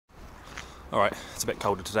Alright, it's a bit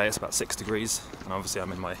colder today, it's about 6 degrees, and obviously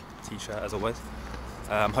I'm in my t-shirt as always.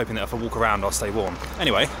 I'm hoping that if I walk around I'll stay warm.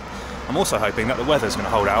 Anyway, I'm also hoping that the weather's going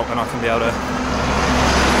to hold out and I'll be able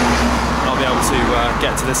to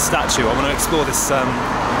get to this statue. I want to explore this,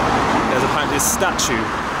 there's apparently this statue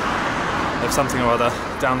of something or other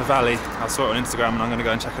down the valley. I saw it on Instagram and I'm going to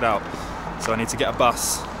go and check it out. So I need to get a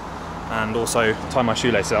bus and also tie my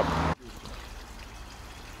shoelaces up.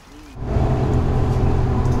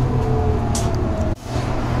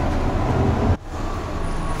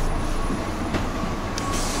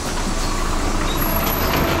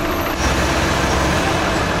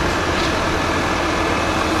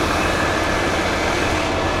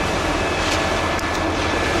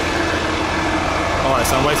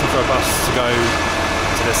 So I'm waiting for a bus to go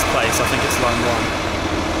to this place. I think it's line 1.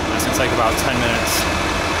 And it's going to take about 10 minutes.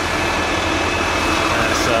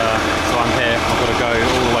 And so I'm here. I've got to go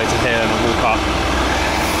all the way to here and walk up.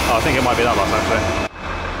 Oh, I think it might be that bus actually.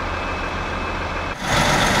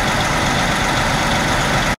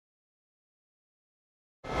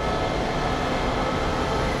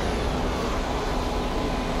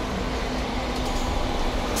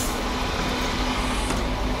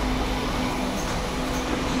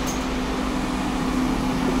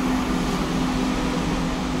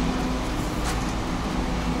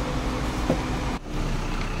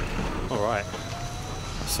 Alright,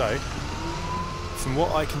 so from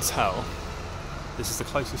what I can tell, this is the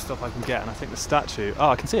closest stop I can get, and I think the statue,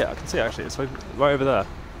 I can see it actually, it's right over there.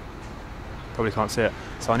 Probably can't see it,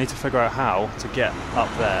 so I need to figure out how to get up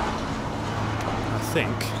there. I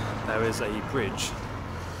think there is a bridge,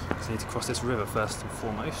 so I need to cross this river first and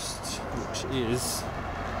foremost, which is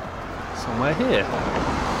somewhere here.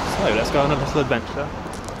 So let's go on a little adventure.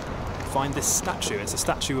 Find this statue. It's a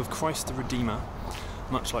statue of Christ the Redeemer,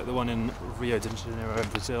 much like the one in Rio de Janeiro,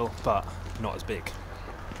 Brazil, but not as big.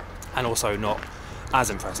 And also not as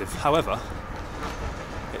impressive. However,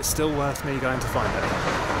 it's still worth me going to find it.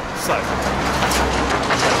 So,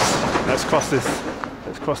 let's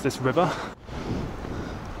cross this river.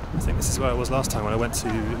 I think this is where I was last time when I went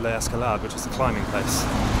to La Escalade, which is the climbing place,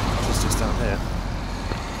 which is just down here.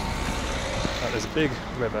 But there's a big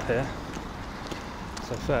river here.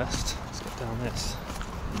 So first, let's get down this.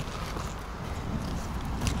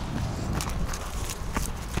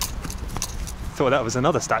 Thought that was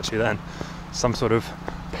another statue then, some sort of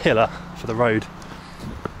pillar for the road.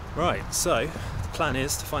 Right, so the plan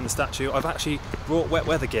is to find the statue. I've actually brought wet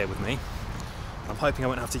weather gear with me. I'm hoping I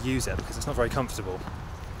won't have to use it because it's not very comfortable.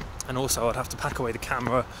 And also I'd have to pack away the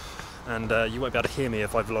camera, and you won't be able to hear me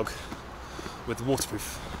if I vlog with the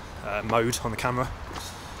waterproof mode on the camera.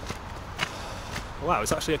 Wow,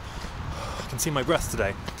 it's actually, I can see my breath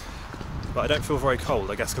today, but I don't feel very cold,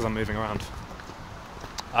 I guess because I'm moving around.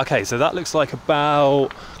 Okay, so that looks like about,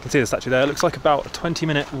 you can see the statue there, it looks like about a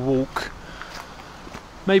 20-minute walk.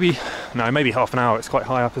 Maybe half an hour, it's quite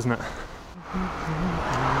high up, isn't it?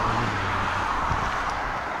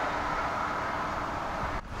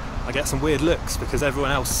 I get some weird looks because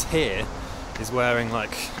everyone else here is wearing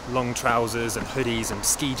like long trousers and hoodies and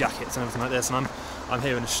ski jackets and everything like this, and I'm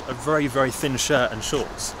here in a very, very thin shirt and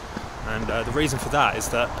shorts. And the reason for that is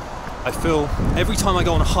that I feel every time I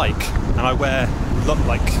go on a hike and I wear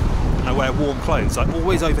warm clothes, I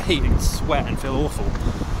always overheat and sweat and feel awful.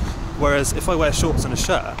 Whereas if I wear shorts and a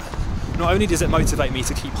shirt, not only does it motivate me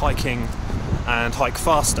to keep hiking and hike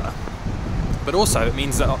faster, but also it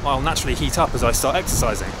means that I'll naturally heat up as I start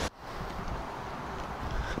exercising.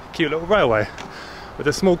 Cute little railway with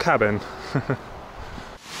a small cabin.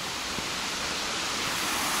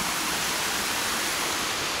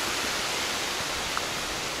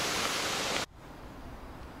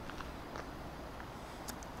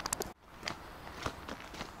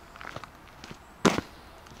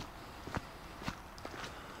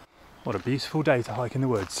 What a beautiful day to hike in the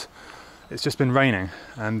woods. It's just been raining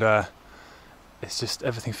and it's just,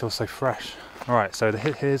 everything feels so fresh. Alright, so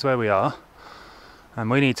here's where we are, and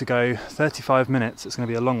we need to go 35 minutes, it's going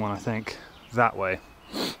to be a long one I think, that way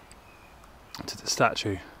to the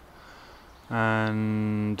statue.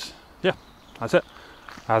 And yeah, that's it.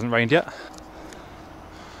 It hasn't rained yet.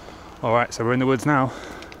 Alright, so we're in the woods now.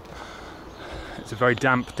 It's a very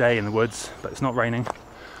damp day in the woods, but it's not raining,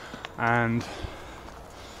 and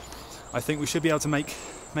I think we should be able to make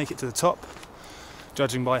it to the top,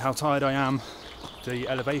 judging by how tired I am, the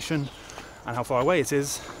elevation, and how far away it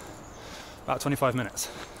is. About 25 minutes.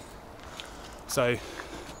 So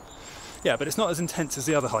yeah, but it's not as intense as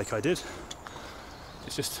the other hike I did.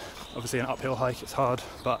 It's just obviously an uphill hike, it's hard,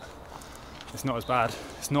 but it's not as bad.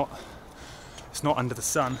 It's not under the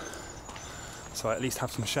sun, so I at least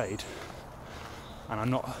have some shade. and I'm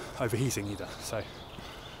not overheating either, so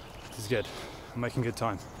this is good. I'm making good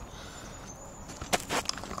time.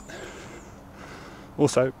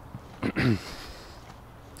 Also,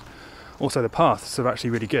 the paths are actually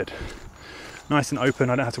really good. Nice and open,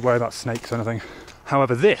 I don't have to worry about snakes or anything.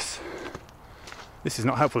 However, this is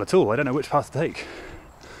not helpful at all. I don't know which path to take.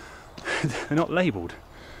 They're not labelled.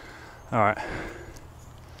 Alright.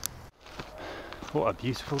 What a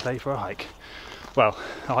beautiful day for a hike. Well,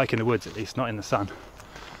 a hike in the woods at least, not in the sun.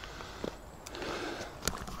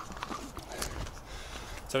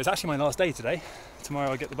 So it's actually my last day today.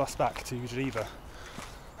 Tomorrow I get the bus back to Geneva.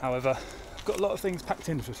 However, I've got a lot of things packed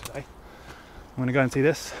in for today. I'm going to go and see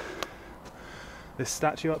this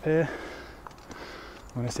statue up here.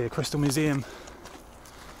 I'm going to see a crystal museum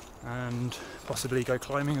and possibly go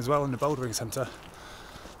climbing as well in the bouldering centre.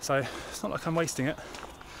 So it's not like I'm wasting it,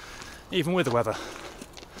 even with the weather.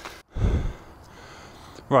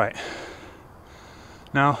 Right,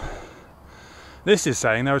 now this is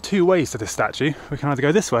saying there are two ways to this statue. We can either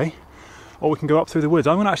go this way or we can go up through the woods.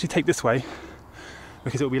 I'm going to actually take this way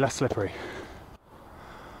because it will be less slippery.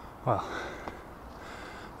 Well,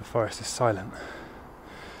 the forest is silent.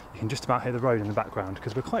 You can just about hear the road in the background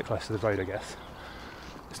because we're quite close to the road, I guess.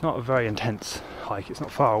 It's not a very intense hike, it's not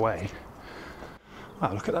far away.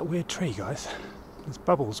 Wow, look at that weird tree, guys. There's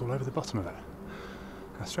bubbles all over the bottom of it.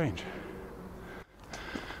 How strange.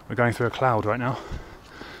 We're going through a cloud right now.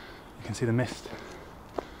 You can see the mist.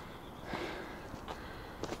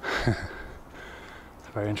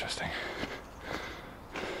 Very interesting.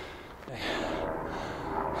 Okay.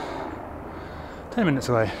 10 minutes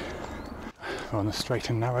away. We're on the straight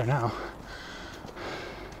and narrow now.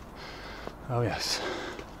 Oh yes.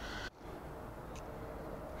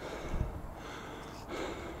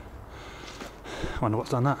 I wonder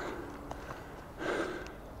what's done that.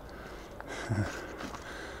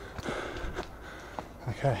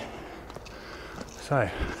 Okay, so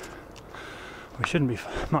we shouldn't be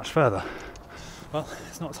much further. Well,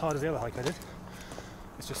 it's not as hard as the other hike I did.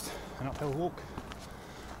 It's just an uphill walk,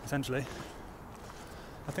 essentially.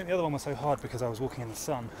 I think the other one was so hard because I was walking in the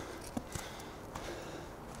sun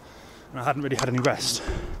and I hadn't really had any rest.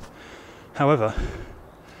 However,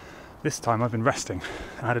 this time I've been resting.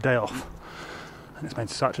 I had a day off and it's made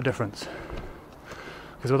such a difference.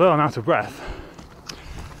 Because although I'm out of breath,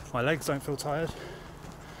 my legs don't feel tired,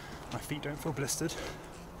 my feet don't feel blistered,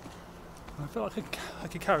 and I feel like I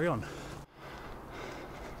could carry on.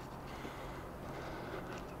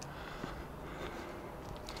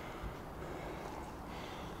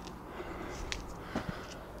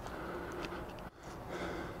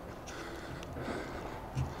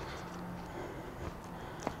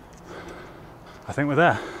 I think we're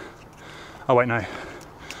there. Oh wait, no,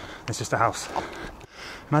 it's just a house.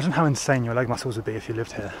 Imagine how insane your leg muscles would be if you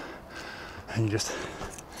lived here and you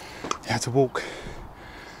had to walk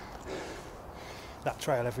that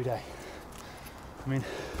trail every day. I mean,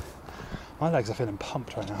 my legs are feeling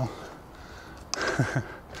pumped right now. I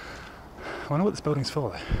wonder what this building's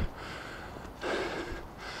for though.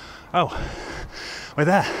 Oh, we're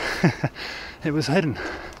there. It was hidden.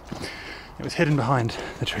 It was hidden behind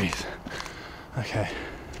the trees. Okay.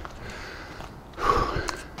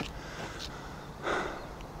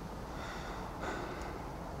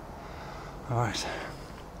 All right.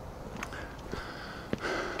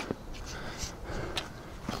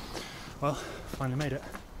 Well, finally made it.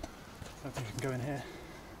 I don't think I can go in here.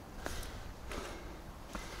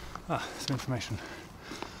 Ah, some information.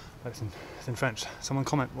 But it's in French. Someone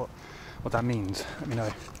comment what that means. Let me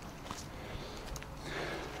know.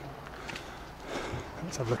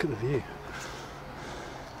 Let's have a look at the view.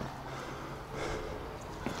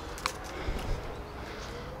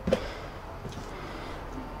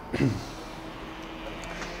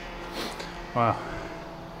 Wow.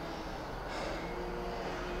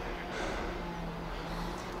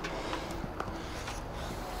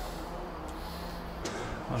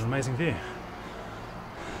 What an amazing view.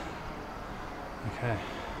 Okay.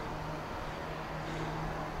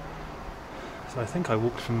 So I think I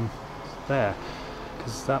walked from there,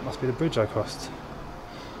 because that must be the bridge I crossed.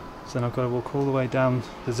 So then I've got to walk all the way down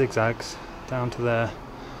the zigzags, down to there.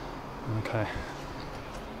 Okay.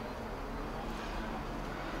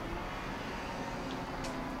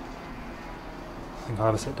 I think I'll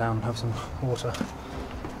have a sit down and have some water.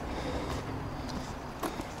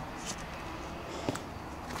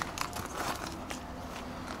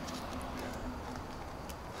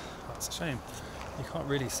 That's a shame. You can't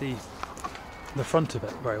really see the front of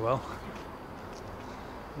it very well.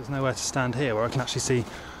 There's nowhere to stand here where I can actually see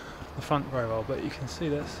the front very well, but you can see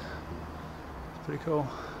this. It's pretty cool.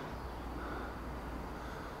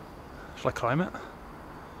 Shall I climb it?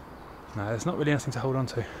 No, there's not really anything to hold on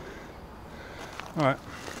to. Alright.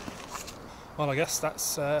 Well, I guess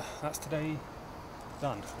that's today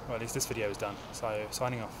done. Well, at least this video is done. So,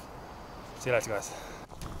 signing off. See you later, guys.